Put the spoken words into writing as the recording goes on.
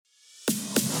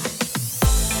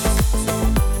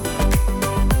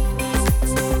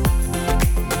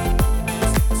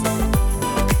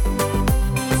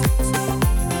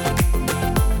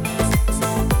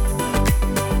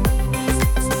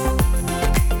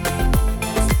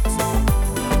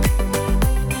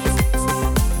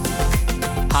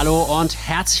Hallo und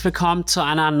herzlich willkommen zu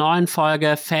einer neuen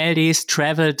Folge Feldis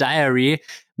Travel Diary.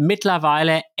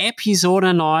 Mittlerweile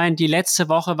Episode 9. Die letzte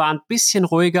Woche war ein bisschen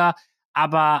ruhiger,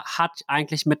 aber hat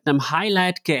eigentlich mit einem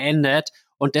Highlight geendet.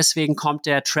 Und deswegen kommt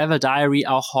der Travel Diary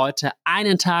auch heute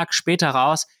einen Tag später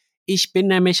raus. Ich bin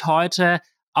nämlich heute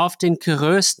auf den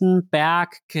größten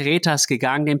Berg Kretas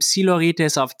gegangen, den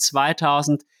Psiloritis auf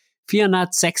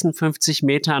 2456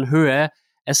 Metern Höhe.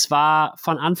 Es war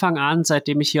von Anfang an,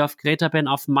 seitdem ich hier auf Kreta bin,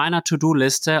 auf meiner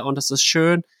To-Do-Liste und es ist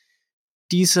schön,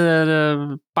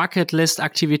 diese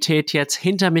Bucketlist-Aktivität jetzt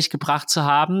hinter mich gebracht zu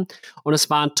haben und es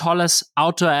war ein tolles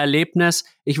Outdoor-Erlebnis.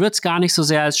 Ich würde es gar nicht so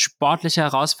sehr als sportliche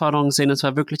Herausforderung sehen, es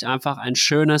war wirklich einfach ein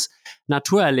schönes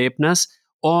Naturerlebnis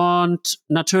und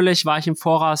natürlich war ich im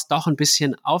Voraus doch ein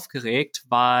bisschen aufgeregt,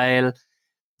 weil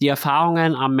die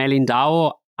Erfahrungen am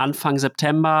Melindao Anfang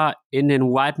September in den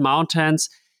White Mountains,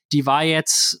 die war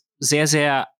jetzt sehr,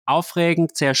 sehr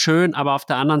aufregend, sehr schön, aber auf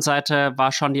der anderen Seite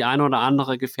war schon die eine oder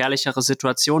andere gefährlichere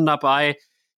Situation dabei.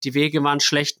 Die Wege waren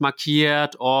schlecht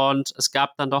markiert und es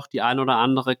gab dann doch die eine oder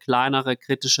andere kleinere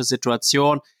kritische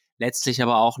Situation, letztlich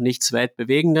aber auch nichts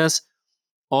Weltbewegendes.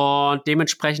 Und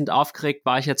dementsprechend aufgeregt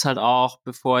war ich jetzt halt auch,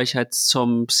 bevor ich jetzt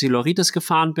zum Psiloritis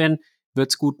gefahren bin.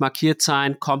 Wird's gut markiert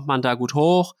sein? Kommt man da gut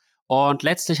hoch? Und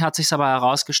letztlich hat sich aber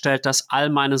herausgestellt, dass all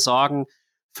meine Sorgen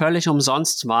völlig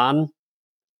umsonst waren.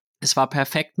 Es war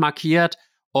perfekt markiert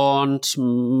und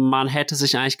man hätte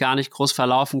sich eigentlich gar nicht groß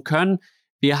verlaufen können.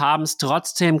 Wir haben es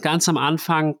trotzdem ganz am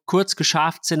Anfang kurz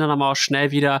geschafft, sind dann aber auch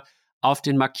schnell wieder auf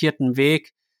den markierten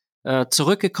Weg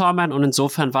zurückgekommen und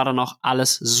insofern war dann auch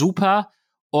alles super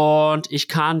und ich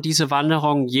kann diese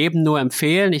Wanderung jedem nur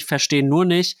empfehlen. Ich verstehe nur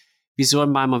nicht, wieso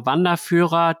in meinem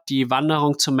Wanderführer die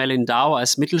Wanderung zum Melindao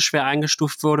als mittelschwer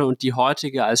eingestuft wurde und die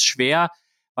heutige als schwer,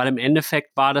 weil im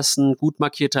Endeffekt war das ein gut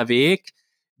markierter Weg,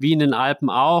 wie in den Alpen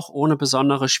auch, ohne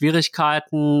besondere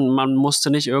Schwierigkeiten. Man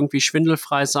musste nicht irgendwie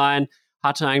schwindelfrei sein,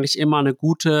 hatte eigentlich immer eine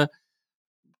gute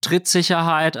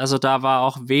Trittsicherheit, also da war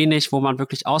auch wenig, wo man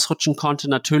wirklich ausrutschen konnte.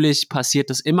 Natürlich passiert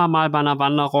es immer mal bei einer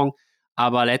Wanderung,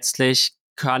 aber letztlich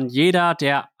kann jeder,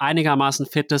 der einigermaßen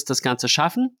fit ist, das Ganze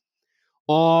schaffen.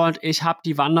 Und ich habe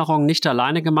die Wanderung nicht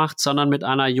alleine gemacht, sondern mit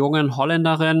einer jungen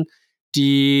Holländerin,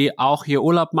 die auch hier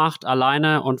Urlaub macht,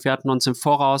 alleine. Und wir hatten uns im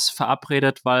Voraus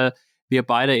verabredet, weil wir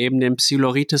beide eben den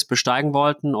Psiloritis besteigen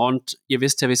wollten. Und ihr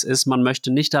wisst ja, wie es ist, man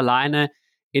möchte nicht alleine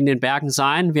in den Bergen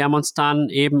sein. Wir haben uns dann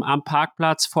eben am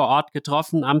Parkplatz vor Ort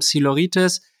getroffen, am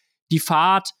Psiloritis. Die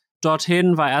Fahrt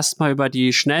dorthin war erstmal über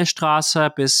die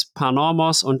Schnellstraße bis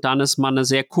Panormos und dann ist man eine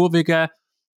sehr kurvige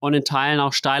und in Teilen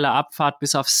auch steile Abfahrt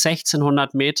bis auf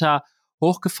 1600 Meter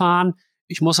hochgefahren.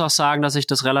 Ich muss auch sagen, dass ich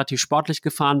das relativ sportlich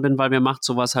gefahren bin, weil mir macht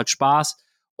sowas halt Spaß.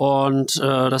 Und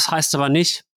das heißt aber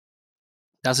nicht,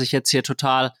 dass ich jetzt hier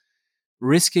total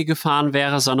risky gefahren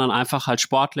wäre, sondern einfach halt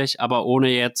sportlich, aber ohne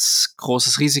jetzt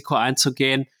großes Risiko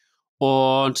einzugehen.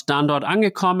 Und dann dort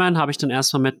angekommen, habe ich dann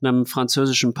erstmal mit einem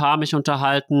französischen Paar mich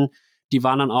unterhalten. Die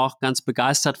waren dann auch ganz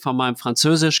begeistert von meinem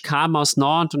Französisch, kamen aus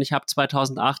Nantes und ich habe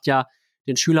 2008 ja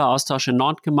den Schüleraustausch in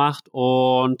Nantes gemacht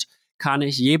und kann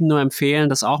ich jedem nur empfehlen,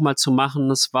 das auch mal zu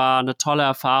machen. Es war eine tolle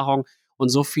Erfahrung und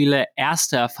so viele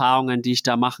erste Erfahrungen, die ich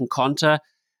da machen konnte.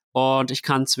 Und ich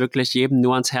kann es wirklich jedem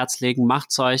nur ans Herz legen,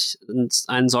 macht euch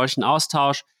einen solchen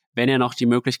Austausch, wenn ihr noch die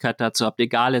Möglichkeit dazu habt,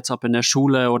 egal jetzt ob in der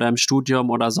Schule oder im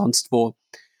Studium oder sonst wo.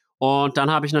 Und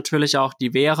dann habe ich natürlich auch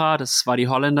die Vera, das war die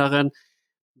Holländerin,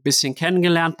 ein bisschen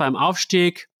kennengelernt beim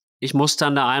Aufstieg. Ich musste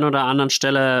an der einen oder anderen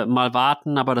Stelle mal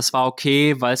warten, aber das war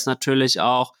okay, weil es natürlich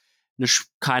auch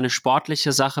keine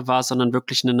sportliche Sache war, sondern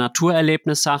wirklich eine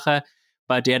Naturerlebnissache,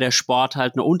 bei der Sport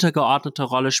halt eine untergeordnete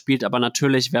Rolle spielt. Aber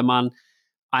natürlich, wenn man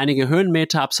einige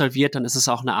Höhenmeter absolviert, dann ist es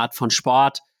auch eine Art von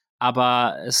Sport.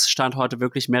 Aber es stand heute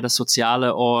wirklich mehr das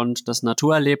Soziale und das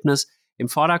Naturerlebnis im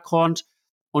Vordergrund.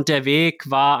 Und der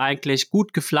Weg war eigentlich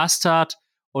gut gepflastert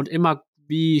und immer,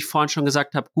 wie ich vorhin schon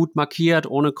gesagt habe, gut markiert,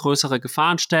 ohne größere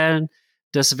Gefahrenstellen.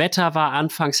 Das Wetter war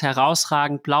anfangs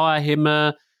herausragend, blauer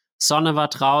Himmel, Sonne war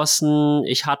draußen.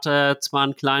 Ich hatte zwar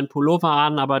einen kleinen Pullover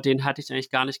an, aber den hatte ich eigentlich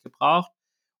gar nicht gebraucht.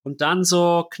 Und dann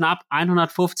so knapp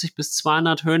 150 bis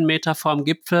 200 Höhenmeter vorm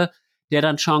Gipfel, der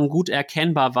dann schon gut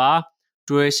erkennbar war,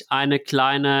 durch eine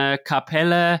kleine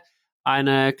Kapelle,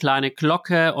 eine kleine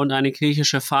Glocke und eine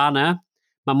griechische Fahne.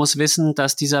 Man muss wissen,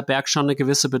 dass dieser Berg schon eine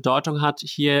gewisse Bedeutung hat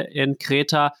hier in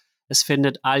Kreta. Es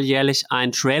findet alljährlich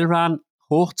ein Trailrun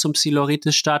hoch zum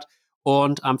Psiloritis statt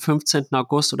und am 15.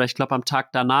 August oder ich glaube am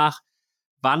Tag danach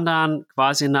wandern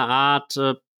quasi eine Art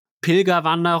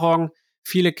Pilgerwanderung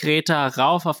viele Kreter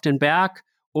rauf auf den Berg,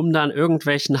 um dann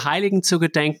irgendwelchen Heiligen zu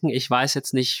gedenken. Ich weiß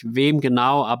jetzt nicht, wem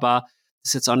genau, aber das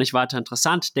ist jetzt auch nicht weiter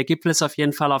interessant. Der Gipfel ist auf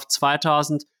jeden Fall auf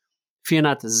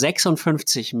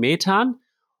 456 Metern.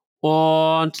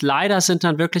 Und leider sind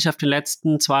dann wirklich auf den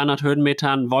letzten 200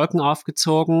 Höhenmetern Wolken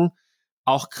aufgezogen,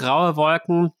 auch graue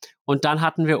Wolken. Und dann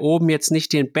hatten wir oben jetzt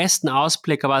nicht den besten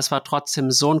Ausblick, aber es war trotzdem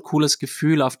so ein cooles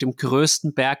Gefühl, auf dem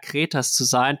größten Berg Kretas zu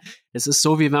sein. Es ist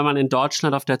so, wie wenn man in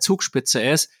Deutschland auf der Zugspitze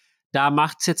ist. Da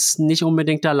macht's jetzt nicht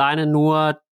unbedingt alleine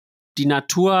nur die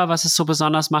Natur, was es so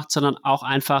besonders macht, sondern auch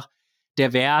einfach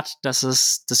der Wert, dass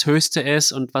es das Höchste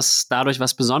ist und was dadurch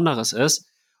was Besonderes ist.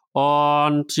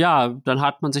 Und ja, dann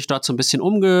hat man sich dort so ein bisschen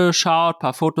umgeschaut,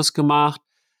 paar Fotos gemacht,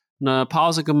 eine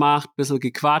Pause gemacht, ein bisschen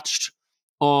gequatscht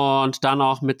und dann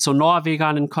auch mit so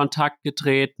Norwegern in Kontakt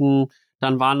getreten.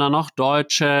 Dann waren da noch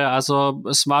Deutsche. Also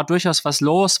es war durchaus was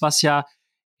los, was ja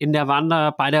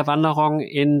bei der Wanderung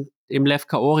im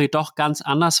Lefkaori doch ganz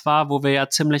anders war, wo wir ja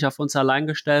ziemlich auf uns allein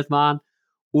gestellt waren,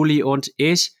 Uli und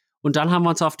ich. Und dann haben wir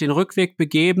uns auf den Rückweg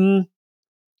begeben.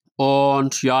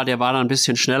 Und ja, der war dann ein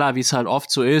bisschen schneller, wie es halt oft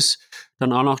so ist.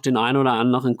 Dann auch noch den ein oder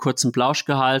anderen kurzen Plausch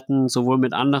gehalten, sowohl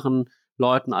mit anderen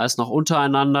Leuten als noch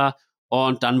untereinander.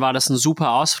 Und dann war das ein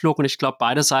super Ausflug und ich glaube,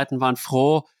 beide Seiten waren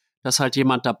froh, dass halt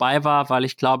jemand dabei war, weil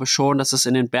ich glaube schon, dass es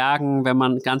in den Bergen, wenn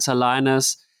man ganz allein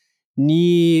ist,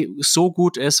 nie so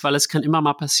gut ist, weil es kann immer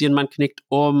mal passieren, man knickt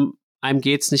um, einem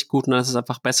geht's nicht gut und dann ist es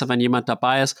einfach besser, wenn jemand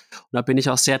dabei ist. Und da bin ich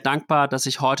auch sehr dankbar, dass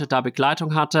ich heute da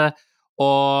Begleitung hatte.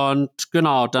 Und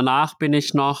genau, danach bin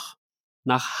ich noch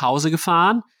nach Hause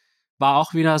gefahren, war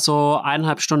auch wieder so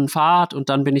 1,5 Stunden Fahrt und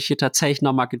dann bin ich hier tatsächlich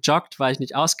nochmal gejoggt, weil ich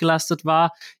nicht ausgelastet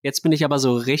war. Jetzt bin ich aber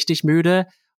so richtig müde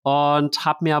und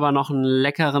habe mir aber noch einen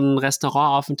leckeren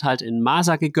Restaurantaufenthalt in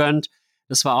Masa gegönnt.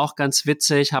 Das war auch ganz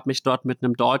witzig, habe mich dort mit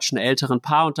einem deutschen älteren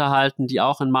Paar unterhalten, die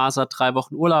auch in Masa 3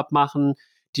 Wochen Urlaub machen.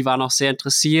 Die waren auch sehr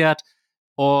interessiert.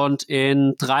 Und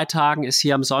in 3 Tagen ist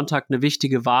hier am Sonntag eine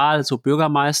wichtige Wahl, so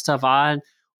Bürgermeisterwahlen.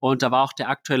 Und da war auch der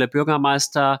aktuelle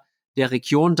Bürgermeister der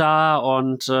Region da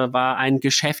und war ein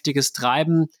geschäftiges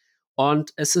Treiben.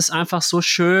 Und es ist einfach so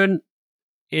schön,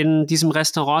 in diesem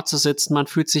Restaurant zu sitzen. Man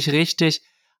fühlt sich richtig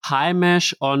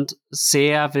heimisch und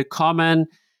sehr willkommen.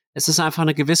 Es ist einfach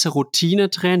eine gewisse Routine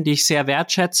drin, die ich sehr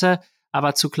wertschätze.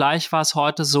 Aber zugleich war es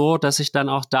heute so, dass ich dann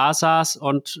auch da saß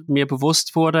und mir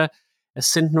bewusst wurde,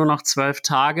 es sind nur noch 12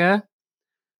 Tage.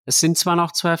 Es sind zwar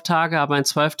noch 12 Tage, aber in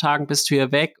 12 Tagen bist du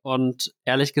hier weg. Und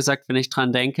ehrlich gesagt, wenn ich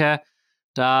dran denke,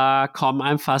 da kommen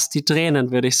einem fast die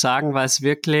Tränen, würde ich sagen, weil es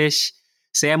wirklich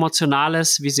sehr emotional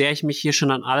ist, wie sehr ich mich hier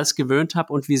schon an alles gewöhnt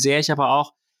habe und wie sehr ich aber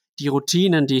auch die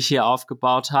Routinen, die ich hier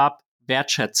aufgebaut habe,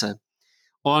 wertschätze.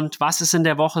 Und was ist in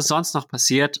der Woche sonst noch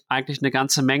passiert? Eigentlich eine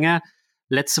ganze Menge.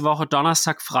 Letzte Woche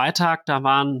Donnerstag, Freitag, da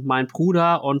waren mein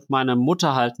Bruder und meine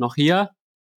Mutter halt noch hier.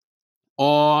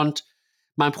 Und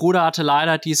mein Bruder hatte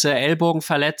leider diese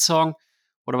Ellbogenverletzung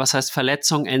oder was heißt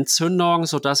Verletzung, Entzündung,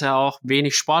 sodass er auch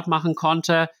wenig Sport machen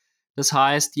konnte. Das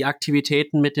heißt, die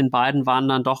Aktivitäten mit den beiden waren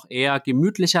dann doch eher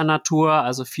gemütlicher Natur,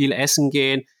 also viel essen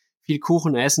gehen, viel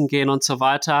Kuchen essen gehen und so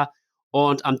weiter.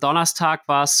 Und am Donnerstag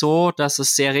war es so, dass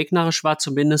es sehr regnerisch war,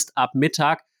 zumindest ab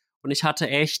Mittag. Und ich hatte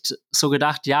echt so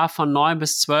gedacht, ja, von 9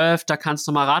 bis 12, da kannst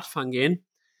du mal Radfahren gehen.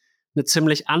 Eine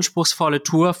ziemlich anspruchsvolle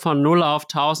Tour von 0 auf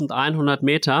 1100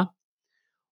 Meter.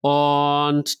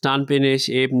 Und dann bin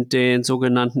ich eben den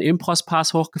sogenannten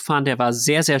Impros-Pass hochgefahren. Der war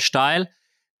sehr, sehr steil,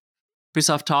 bis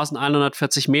auf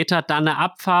 1140 Meter. Dann eine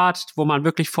Abfahrt, wo man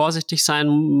wirklich vorsichtig sein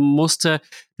musste.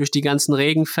 Durch die ganzen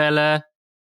Regenfälle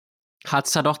hat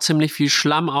es da doch ziemlich viel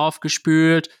Schlamm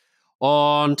aufgespült.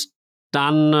 Und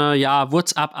dann, wurde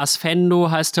es ab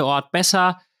Asfendo, heißt der Ort,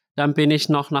 besser. Dann bin ich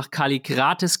noch nach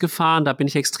Kalikratis gefahren. Da bin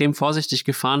ich extrem vorsichtig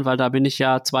gefahren, weil da bin ich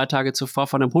ja 2 Tage zuvor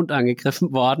von einem Hund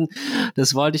angegriffen worden.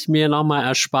 Das wollte ich mir nochmal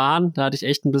ersparen. Da hatte ich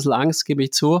echt ein bisschen Angst, gebe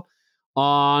ich zu.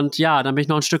 Und ja, dann bin ich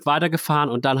noch ein Stück weiter gefahren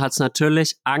und dann hat es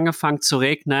natürlich angefangen zu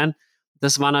regnen.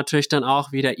 Das war natürlich dann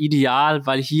auch wieder ideal,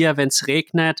 weil hier, wenn es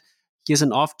regnet, hier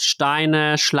sind oft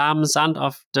Steine, Schlamm, Sand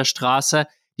auf der Straße.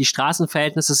 Die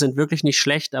Straßenverhältnisse sind wirklich nicht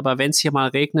schlecht, aber wenn es hier mal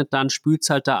regnet, dann spült's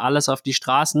halt da alles auf die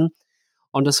Straßen.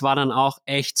 Und es war dann auch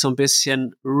echt so ein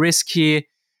bisschen risky.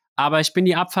 Aber ich bin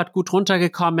die Abfahrt gut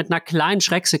runtergekommen mit einer kleinen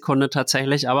Schrecksekunde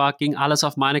tatsächlich, aber ging alles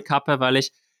auf meine Kappe, weil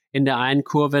ich in der einen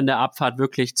Kurve in der Abfahrt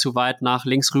wirklich zu weit nach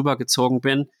links rübergezogen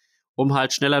bin, um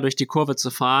halt schneller durch die Kurve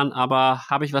zu fahren. Aber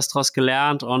habe ich was draus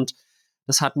gelernt und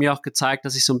das hat mir auch gezeigt,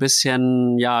 dass ich so ein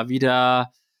bisschen, ja,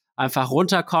 wieder einfach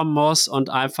runterkommen muss und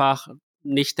einfach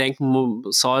nicht denken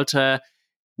sollte,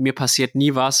 mir passiert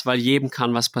nie was, weil jedem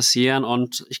kann was passieren.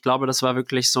 Und ich glaube, das war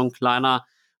wirklich so ein kleiner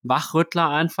Wachrüttler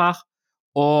einfach.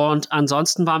 Und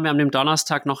ansonsten waren wir an dem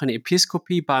Donnerstag noch in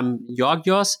Episkopie beim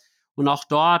Georgios. Und auch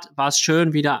dort war es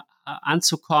schön, wieder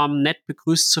anzukommen, nett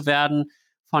begrüßt zu werden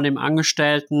von dem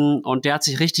Angestellten. Und der hat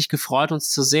sich richtig gefreut,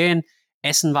 uns zu sehen.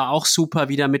 Essen war auch super,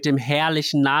 wieder mit dem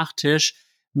herrlichen Nachtisch,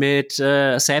 mit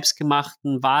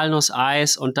selbstgemachten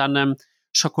Walnusseis und dann einem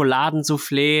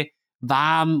Schokoladensoufflé,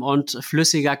 warm und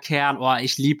flüssiger Kern. Oh,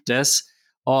 ich liebe das.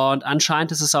 Und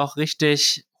anscheinend ist es auch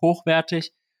richtig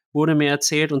hochwertig, wurde mir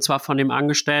erzählt, und zwar von dem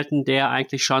Angestellten, der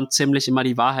eigentlich schon ziemlich immer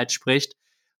die Wahrheit spricht,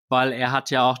 weil er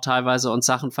hat ja auch teilweise uns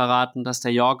Sachen verraten, dass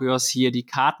der Georgios hier die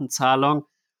Kartenzahlung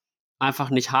einfach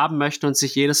nicht haben möchte und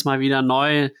sich jedes Mal wieder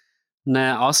neu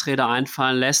eine Ausrede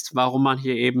einfallen lässt, warum man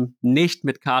hier eben nicht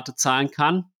mit Karte zahlen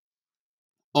kann.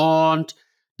 Und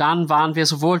dann waren wir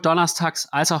sowohl donnerstags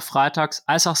als auch freitags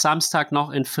als auch Samstag noch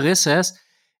in Frisses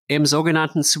im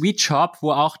sogenannten Sweet Shop,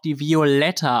 wo auch die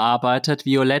Violetta arbeitet.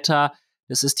 Violetta,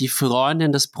 das ist die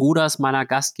Freundin des Bruders meiner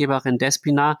Gastgeberin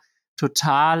Despina.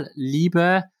 Total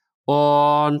Liebe.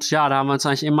 Und ja, da haben wir uns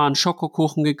eigentlich immer einen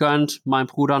Schokokuchen gegönnt. Mein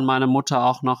Bruder und meine Mutter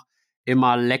auch noch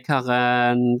immer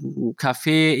leckeren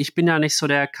Kaffee. Ich bin ja nicht so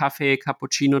der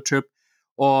Kaffee-Cappuccino-Typ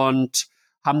und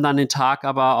haben dann den Tag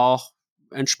aber auch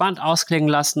entspannt ausklingen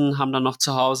lassen, haben dann noch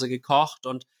zu Hause gekocht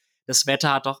und das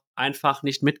Wetter hat doch einfach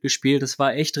nicht mitgespielt. Es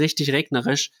war echt richtig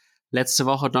regnerisch letzte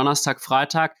Woche Donnerstag,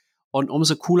 Freitag und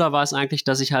umso cooler war es eigentlich,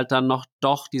 dass ich halt dann noch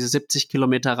doch diese 70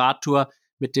 Kilometer Radtour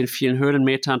mit den vielen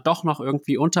Höhenmetern doch noch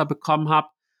irgendwie unterbekommen habe.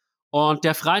 Und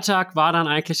der Freitag war dann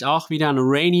eigentlich auch wieder ein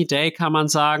rainy Day, kann man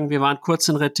sagen. Wir waren kurz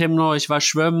in Retimno, ich war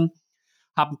schwimmen,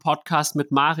 habe einen Podcast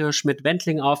mit Mario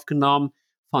Schmidt-Wendling aufgenommen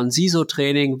von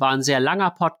SISO-Training. War ein sehr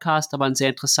langer Podcast, aber ein sehr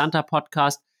interessanter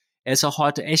Podcast. Er ist auch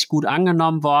heute echt gut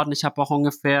angenommen worden. Ich habe auch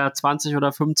ungefähr 20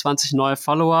 oder 25 neue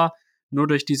Follower nur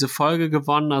durch diese Folge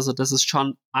gewonnen. Also das ist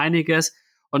schon einiges.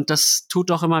 Und das tut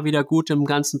doch immer wieder gut im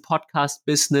ganzen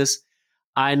Podcast-Business,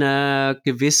 eine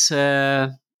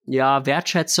gewisse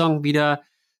Wertschätzung wieder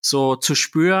so zu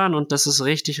spüren. Und das ist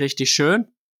richtig, richtig schön.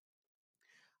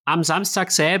 Am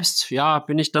Samstag selbst,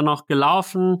 bin ich dann noch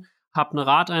gelaufen, habe eine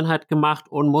Radeinheit gemacht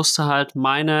und musste halt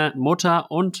meine Mutter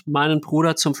und meinen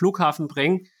Bruder zum Flughafen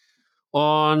bringen.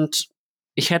 Und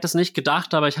ich hätte es nicht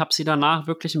gedacht, aber ich habe sie danach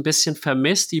wirklich ein bisschen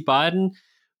vermisst, die beiden,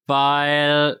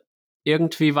 weil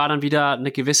irgendwie war dann wieder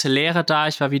eine gewisse Leere da.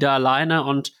 Ich war wieder alleine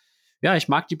und ja, ich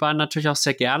mag die beiden natürlich auch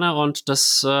sehr gerne und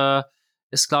das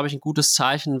ist, glaube ich, ein gutes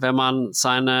Zeichen, wenn man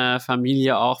seine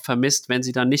Familie auch vermisst, wenn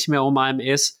sie dann nicht mehr um einem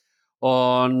ist.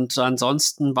 Und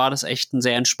ansonsten war das echt ein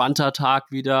sehr entspannter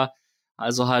Tag wieder.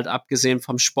 Also halt abgesehen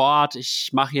vom Sport. Ich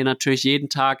mache hier natürlich jeden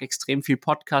Tag extrem viel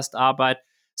Podcast-Arbeit,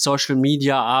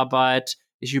 Social-Media-Arbeit.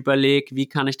 Ich überlege, wie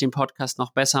kann ich den Podcast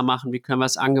noch besser machen? Wie können wir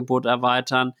das Angebot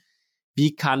erweitern?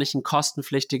 Wie kann ich ein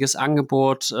kostenpflichtiges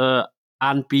Angebot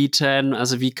anbieten?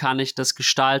 Also wie kann ich das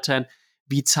gestalten?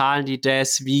 Wie zahlen die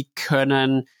das? Wie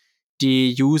können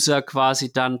die User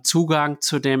quasi dann Zugang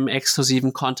zu dem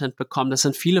exklusiven Content bekommen? Das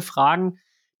sind viele Fragen,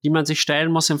 die man sich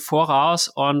stellen muss im Voraus.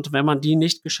 Und wenn man die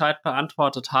nicht gescheit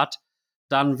beantwortet hat,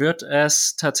 dann wird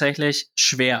es tatsächlich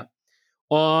schwer.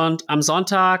 Und am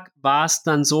Sonntag war es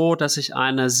dann so, dass ich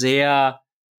eine sehr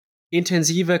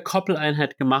intensive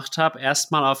Koppeleinheit gemacht habe.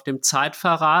 Erstmal auf dem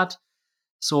Zeitfahrrad,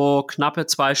 so knappe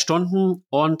 2 Stunden.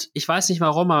 Und ich weiß nicht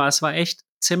warum, aber es war echt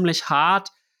ziemlich hart,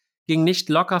 ging nicht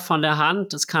locker von der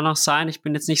Hand. Es kann auch sein, ich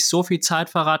bin jetzt nicht so viel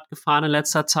Zeitfahrrad gefahren in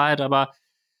letzter Zeit, aber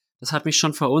das hat mich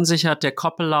schon verunsichert. Der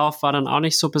Koppellauf war dann auch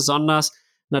nicht so besonders.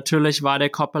 Natürlich war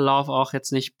der Koppellauf auch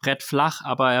jetzt nicht brettflach,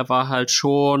 aber er war halt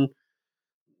schon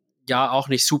auch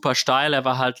nicht super steil. Er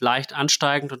war halt leicht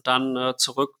ansteigend und dann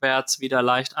zurückwärts wieder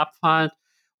leicht abfallend.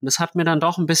 Und es hat mir dann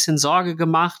doch ein bisschen Sorge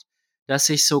gemacht, dass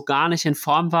ich so gar nicht in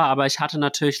Form war. Aber ich hatte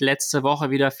natürlich letzte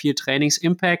Woche wieder viel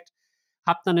Trainings-Impact.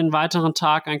 Hab dann den weiteren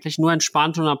Tag eigentlich nur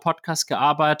entspannt und am Podcast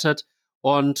gearbeitet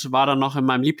und war dann noch in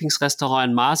meinem Lieblingsrestaurant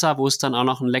in Masa, wo es dann auch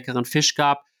noch einen leckeren Fisch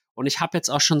gab. Und ich habe jetzt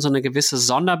auch schon so eine gewisse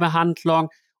Sonderbehandlung.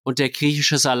 Und der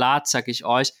griechische Salat, sag ich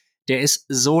euch, der ist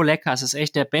so lecker. Es ist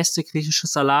echt der beste griechische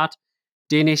Salat,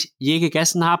 den ich je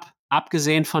gegessen habe.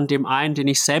 Abgesehen von dem einen, den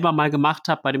ich selber mal gemacht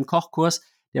habe bei dem Kochkurs.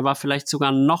 Der war vielleicht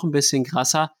sogar noch ein bisschen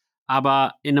krasser.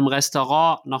 Aber in einem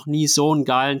Restaurant noch nie so einen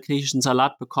geilen griechischen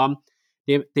Salat bekommen.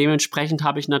 Dementsprechend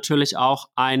habe ich natürlich auch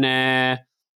eine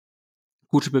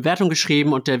gute Bewertung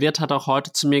geschrieben und der Wirt hat auch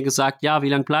heute zu mir gesagt, ja, wie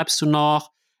lange bleibst du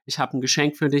noch? Ich habe ein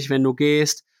Geschenk für dich, wenn du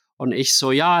gehst. Und ich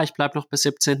so, ja, ich bleib noch bis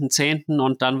 17.10.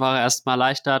 Und dann war er erstmal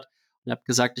erleichtert und habe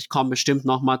gesagt, ich komme bestimmt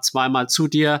noch mal 2-mal zu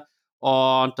dir.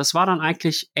 Und das war dann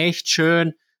eigentlich echt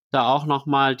schön, da auch noch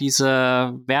mal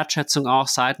diese Wertschätzung auch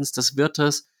seitens des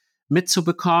Wirtes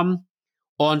mitzubekommen.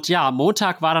 Und ja,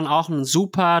 Montag war dann auch ein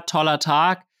super toller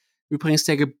Tag. Übrigens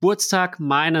der Geburtstag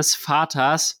meines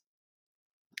Vaters.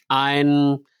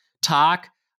 Ein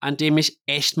Tag, an dem ich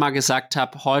echt mal gesagt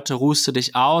habe, heute ruhst du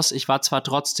dich aus. Ich war zwar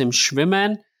trotzdem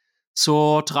schwimmen,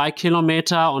 so 3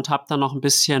 Kilometer und habe dann noch ein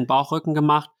bisschen Bauchrücken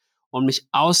gemacht und mich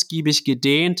ausgiebig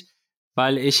gedehnt,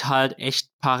 weil ich halt echt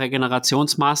ein paar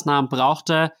Regenerationsmaßnahmen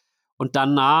brauchte. Und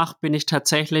danach bin ich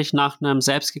tatsächlich nach einem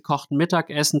selbstgekochten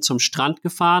Mittagessen zum Strand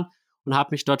gefahren und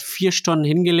habe mich dort 4 Stunden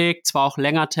hingelegt, zwar auch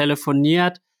länger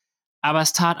telefoniert, aber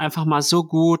es tat einfach mal so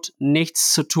gut,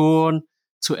 nichts zu tun,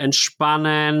 zu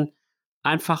entspannen,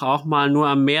 einfach auch mal nur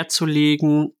am Meer zu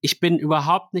liegen. Ich bin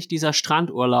überhaupt nicht dieser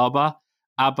Strandurlauber,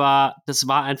 aber das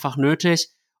war einfach nötig.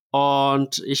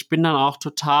 Und ich bin dann auch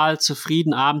total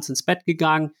zufrieden abends ins Bett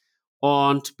gegangen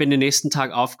und bin den nächsten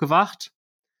Tag aufgewacht.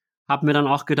 Hab mir dann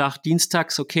auch gedacht,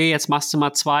 dienstags, okay, jetzt machst du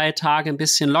mal 2 Tage ein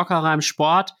bisschen lockerer im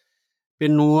Sport.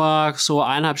 Bin nur so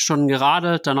 1,5 Stunden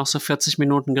geradelt, dann noch so 40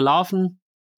 Minuten gelaufen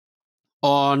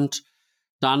und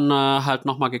dann halt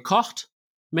nochmal gekocht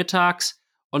mittags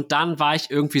und dann war ich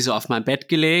irgendwie so auf meinem Bett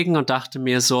gelegen und dachte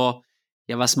mir so,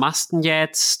 ja, was machst denn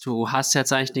jetzt? Du hast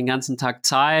jetzt eigentlich den ganzen Tag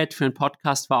Zeit, für einen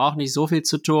Podcast war auch nicht so viel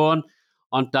zu tun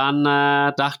und dann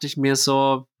dachte ich mir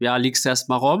so, ja, liegst erst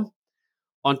mal rum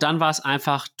und dann war es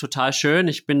einfach total schön.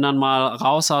 Ich bin dann mal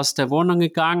raus aus der Wohnung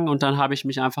gegangen und dann habe ich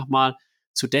mich einfach mal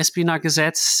zu Despina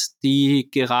gesetzt, die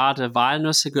gerade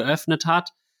Walnüsse geöffnet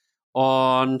hat.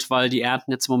 Und weil die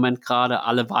ernten jetzt im Moment gerade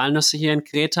alle Walnüsse hier in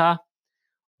Crete.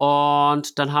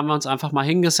 Und dann haben wir uns einfach mal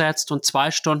hingesetzt und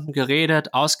 2 Stunden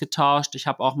geredet, ausgetauscht. Ich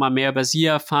habe auch mal mehr über sie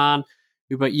erfahren,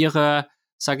 über ihre,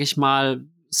 sag ich mal,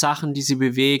 Sachen, die sie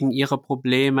bewegen, ihre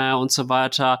Probleme und so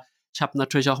weiter. Ich habe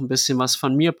natürlich auch ein bisschen was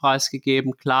von mir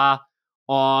preisgegeben, klar.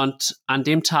 Und an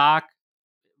dem Tag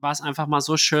war es einfach mal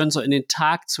so schön, so in den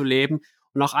Tag zu leben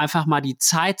und auch einfach mal die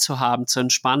Zeit zu haben, zu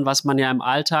entspannen, was man ja im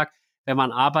Alltag, wenn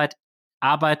man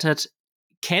arbeitet,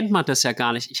 kennt man das ja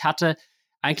gar nicht. Ich hatte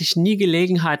eigentlich nie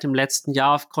Gelegenheit im letzten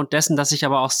Jahr, aufgrund dessen, dass ich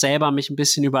aber auch selber mich ein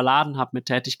bisschen überladen habe mit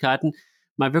Tätigkeiten,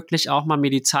 mal wirklich auch mal mir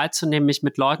die Zeit zu nehmen, mich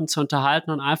mit Leuten zu unterhalten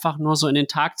und einfach nur so in den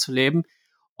Tag zu leben.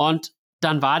 Und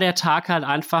dann war der Tag halt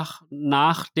einfach,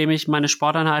 nachdem ich meine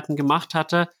Sporteinheiten gemacht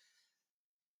hatte,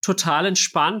 total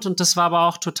entspannt und das war aber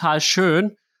auch total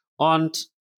schön und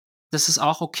das ist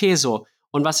auch okay so.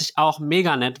 Und was ich auch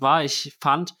mega nett war, ich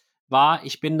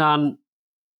bin dann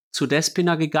zu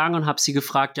Despina gegangen und habe sie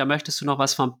gefragt, ja, möchtest du noch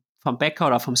was vom Bäcker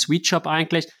oder vom Sweet Shop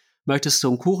eigentlich? Möchtest du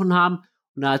einen Kuchen haben?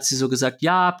 Und da hat sie so gesagt,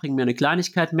 ja, bring mir eine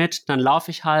Kleinigkeit mit. Dann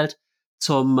laufe ich halt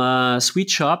zum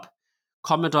Sweet Shop,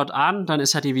 komme dort an, dann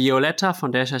ist halt die Violetta,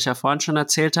 von der ich euch ja vorhin schon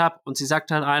erzählt habe, und sie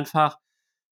sagt halt einfach,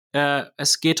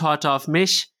 es geht heute auf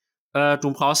mich,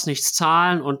 du brauchst nichts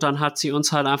zahlen, und dann hat sie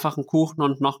uns halt einfach einen Kuchen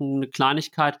und noch eine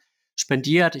Kleinigkeit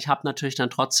spendiert. Ich habe natürlich dann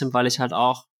trotzdem, weil ich halt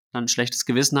auch dann ein schlechtes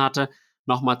Gewissen hatte,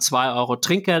 nochmal 2 €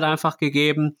 Trinkgeld einfach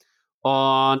gegeben.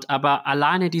 Und aber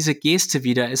alleine diese Geste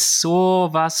wieder ist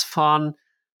sowas von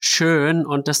schön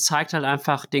und das zeigt halt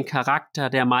einfach den Charakter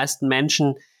der meisten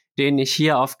Menschen, denen ich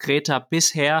hier auf Kreta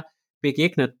bisher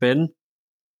begegnet bin.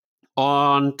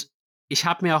 Und ich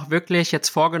habe mir auch wirklich jetzt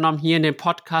vorgenommen, hier in dem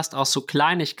Podcast auch so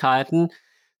Kleinigkeiten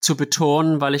zu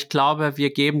betonen, weil ich glaube,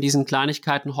 wir geben diesen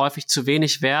Kleinigkeiten häufig zu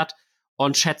wenig Wert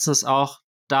und schätzen es auch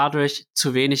dadurch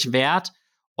zu wenig wert.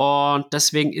 Und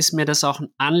deswegen ist mir das auch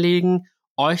ein Anliegen,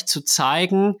 euch zu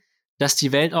zeigen, dass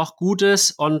die Welt auch gut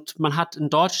ist. Und man hat in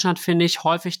Deutschland, finde ich,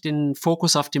 häufig den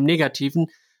Fokus auf dem Negativen.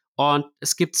 Und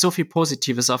es gibt so viel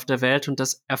Positives auf der Welt und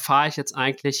das erfahre ich jetzt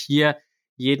eigentlich hier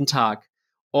jeden Tag.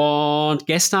 Und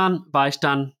gestern war ich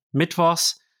dann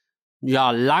mittwochs,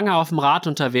 ja, lange auf dem Rad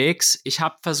unterwegs. Ich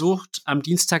habe versucht, am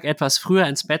Dienstag etwas früher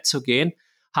ins Bett zu gehen.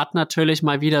 Hat natürlich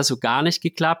mal wieder so gar nicht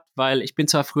geklappt, weil ich bin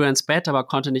zwar früher ins Bett, aber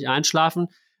konnte nicht einschlafen.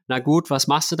 Na gut, was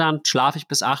machst du dann? Schlafe ich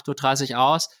bis 8:30 Uhr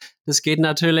aus? Das geht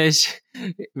natürlich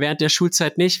während der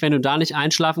Schulzeit nicht. Wenn du da nicht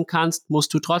einschlafen kannst,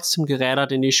 musst du trotzdem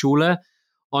gerädert in die Schule.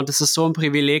 Und es ist so ein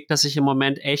Privileg, dass ich im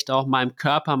Moment echt auch meinem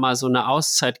Körper mal so eine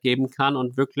Auszeit geben kann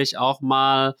und wirklich auch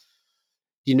mal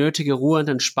die nötige Ruhe und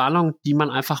Entspannung, die man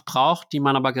einfach braucht, die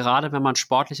man aber gerade, wenn man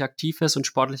sportlich aktiv ist und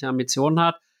sportliche Ambitionen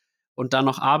hat und dann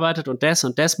noch arbeitet und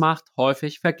das macht,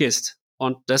 häufig vergisst.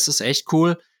 Und das ist echt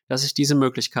cool, dass ich diese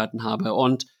Möglichkeiten habe.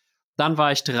 Und dann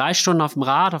war ich 3 Stunden auf dem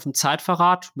Rad, auf dem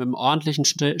Zeitfahrrad mit einem ordentlichen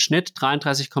Schnitt,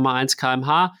 33,1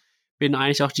 km/h. Bin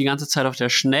eigentlich auch die ganze Zeit auf der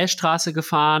Schnellstraße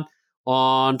gefahren.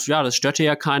 Und ja, das störte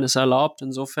ja keinen, ist erlaubt.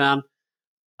 Insofern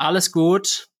alles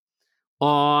gut.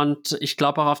 Und ich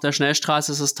glaube auch auf der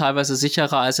Schnellstraße ist es teilweise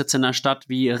sicherer als jetzt in einer Stadt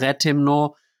wie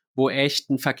Retimno, wo echt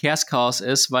ein Verkehrschaos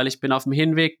ist, weil ich bin auf dem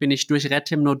Hinweg, bin ich durch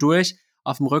Retimno durch,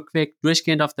 auf dem Rückweg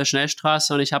durchgehend auf der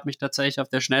Schnellstraße und ich habe mich tatsächlich auf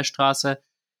der Schnellstraße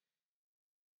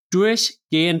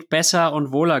durchgehend besser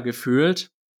und wohler gefühlt.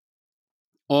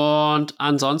 Und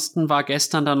ansonsten war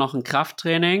gestern dann noch ein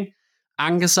Krafttraining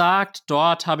angesagt.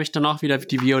 Dort habe ich dann auch wieder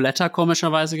die Violetta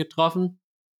komischerweise getroffen.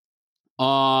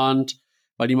 Und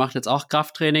weil die macht jetzt auch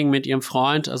Krafttraining mit ihrem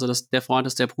Freund, also der Freund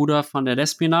ist der Bruder von der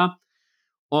Despina.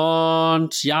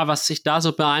 Und ja, was ich da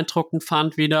so beeindruckend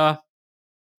fand wieder,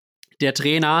 der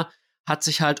Trainer hat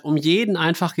sich halt um jeden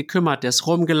einfach gekümmert. Der ist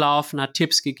rumgelaufen, hat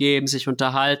Tipps gegeben, sich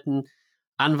unterhalten,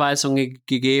 Anweisungen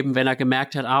gegeben, wenn er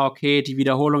gemerkt hat, okay, die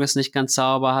Wiederholung ist nicht ganz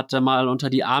sauber, hat er mal unter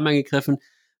die Arme gegriffen.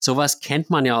 Sowas kennt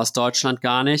man ja aus Deutschland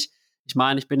gar nicht. Ich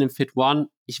meine, ich bin im Fit One,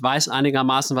 ich weiß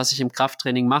einigermaßen, was ich im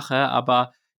Krafttraining mache,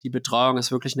 aber die Betreuung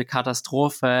ist wirklich eine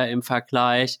Katastrophe im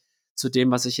Vergleich zu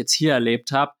dem, was ich jetzt hier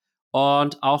erlebt habe.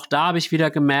 Und auch da habe ich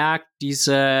wieder gemerkt,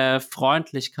 diese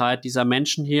Freundlichkeit dieser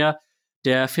Menschen hier.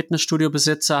 Der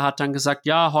Fitnessstudio-Besitzer hat dann gesagt,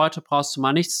 ja, heute brauchst du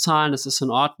mal nichts zahlen, das ist in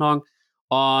Ordnung.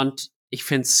 Und ich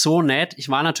finde es so nett. Ich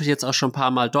war natürlich jetzt auch schon ein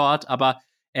paar Mal dort, aber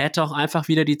er hätte auch einfach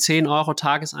wieder die 10 Euro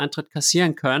Tageseintritt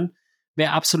kassieren können.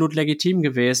 Wäre absolut legitim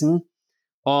gewesen.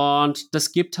 Und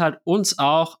das gibt halt uns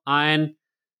auch ein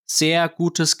sehr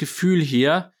gutes Gefühl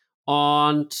hier.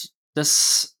 Und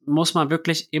das muss man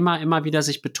wirklich immer wieder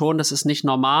sich betonen. Das ist nicht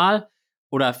normal.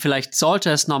 Oder vielleicht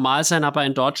sollte es normal sein, aber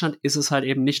in Deutschland ist es halt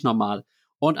eben nicht normal.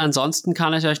 Und ansonsten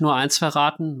kann ich euch nur eins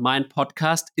verraten. Mein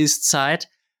Podcast ist seit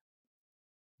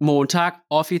Montag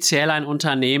offiziell ein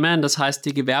Unternehmen. Das heißt,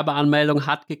 die Gewerbeanmeldung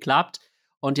hat geklappt.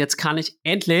 Und jetzt kann ich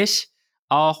endlich,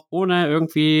 auch ohne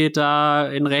irgendwie da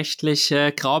in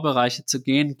rechtliche Graubereiche zu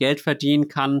gehen, Geld verdienen,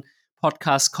 kann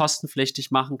Podcast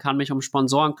kostenpflichtig machen, kann mich um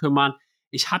Sponsoren kümmern.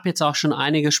 Ich habe jetzt auch schon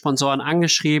einige Sponsoren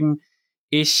angeschrieben.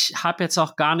 Ich habe jetzt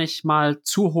auch gar nicht mal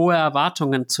zu hohe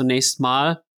Erwartungen zunächst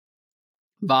mal,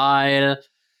 weil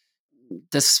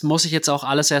das muss ich jetzt auch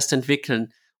alles erst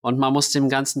entwickeln. Und man muss dem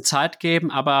Ganzen Zeit geben,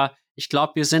 aber ich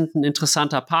glaube, wir sind ein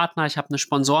interessanter Partner. Ich habe eine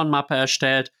Sponsorenmappe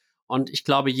erstellt und ich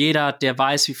glaube, jeder, der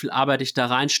weiß, wie viel Arbeit ich da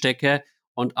reinstecke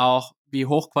und auch wie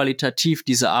hochqualitativ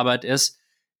diese Arbeit ist,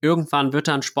 irgendwann wird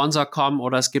da ein Sponsor kommen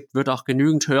oder wird auch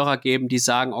genügend Hörer geben, die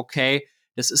sagen, okay,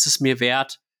 das ist es mir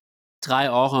wert,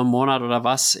 3 Euro im Monat oder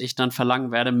was ich dann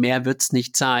verlangen werde, mehr wird's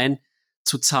nicht sein,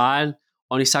 zu zahlen.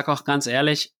 Und ich sage auch ganz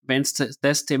ehrlich, wenn es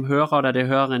das dem Hörer oder der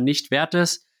Hörerin nicht wert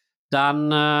ist,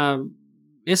 dann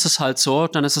ist es halt so,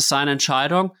 dann ist es seine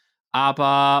Entscheidung.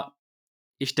 Aber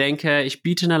ich denke, ich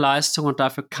biete eine Leistung und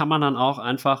dafür kann man dann auch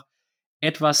einfach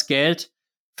etwas Geld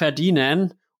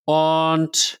verdienen.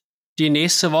 Und die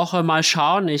nächste Woche mal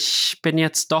schauen. Ich bin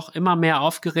jetzt doch immer mehr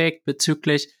aufgeregt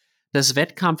bezüglich des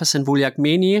Wettkampfes in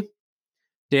Vuljagmeni,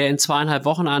 der in 2,5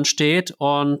 Wochen ansteht.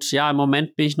 Und ja, im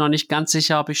Moment bin ich noch nicht ganz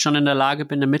sicher, ob ich schon in der Lage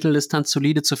bin, eine Mitteldistanz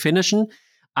solide zu finishen.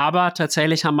 Aber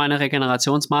tatsächlich haben meine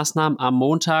Regenerationsmaßnahmen am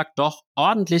Montag doch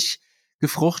ordentlich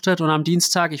gefruchtet und am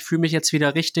Dienstag, ich fühle mich jetzt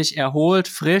wieder richtig erholt,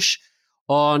 frisch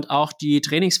und auch die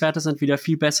Trainingswerte sind wieder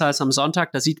viel besser als am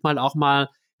Sonntag. Da sieht man auch mal,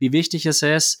 wie wichtig es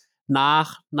ist,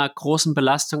 nach einer großen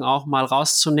Belastung auch mal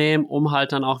rauszunehmen, um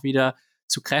halt dann auch wieder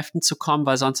zu Kräften zu kommen,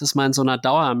 weil sonst ist man in so einer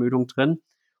Dauerermüdung drin.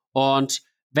 Und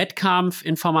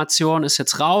Wettkampfinformation ist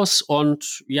jetzt raus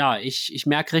und ja, ich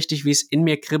merke richtig, wie es in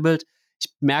mir kribbelt.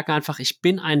 Ich merke einfach, ich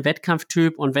bin ein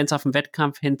Wettkampftyp und wenn es auf den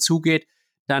Wettkampf hinzugeht,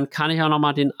 dann kann ich auch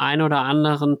nochmal den ein oder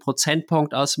anderen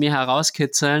Prozentpunkt aus mir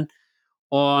herauskitzeln.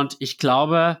 Und ich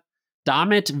glaube,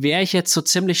 damit wäre ich jetzt so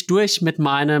ziemlich durch mit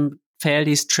meinem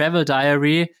Feldis Travel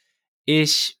Diary.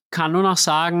 Ich kann nur noch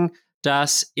sagen,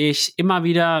 dass ich immer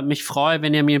wieder mich freue,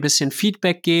 wenn ihr mir ein bisschen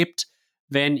Feedback gebt,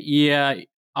 wenn ihr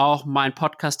auch meinen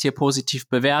Podcast hier positiv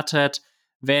bewertet.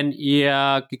 Wenn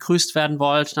ihr gegrüßt werden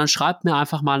wollt, dann schreibt mir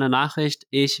einfach mal eine Nachricht.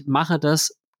 Ich mache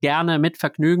das gerne mit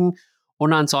Vergnügen.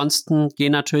 Und ansonsten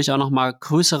gehen natürlich auch nochmal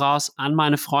Grüße raus an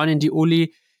meine Freundin, die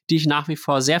Uli, die ich nach wie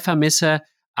vor sehr vermisse.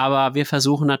 Aber wir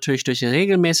versuchen natürlich durch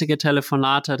regelmäßige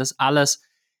Telefonate das alles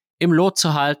im Lot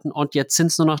zu halten. Und jetzt sind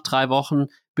es nur noch 3 Wochen,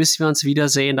 bis wir uns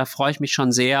wiedersehen. Da freue ich mich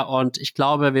schon sehr. Und ich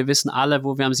glaube, wir wissen alle,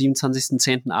 wo wir am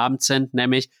 27.10. Abend sind,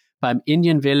 nämlich beim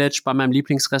Indian Village, bei meinem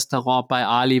Lieblingsrestaurant bei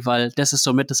Ali, weil das ist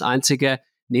somit das Einzige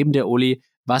neben der Uli,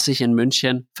 was ich in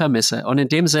München vermisse. Und in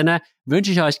dem Sinne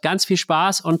wünsche ich euch ganz viel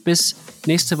Spaß und bis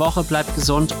nächste Woche. Bleibt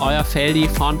gesund. Euer Feldi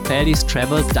von Feldis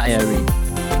Travel Diary.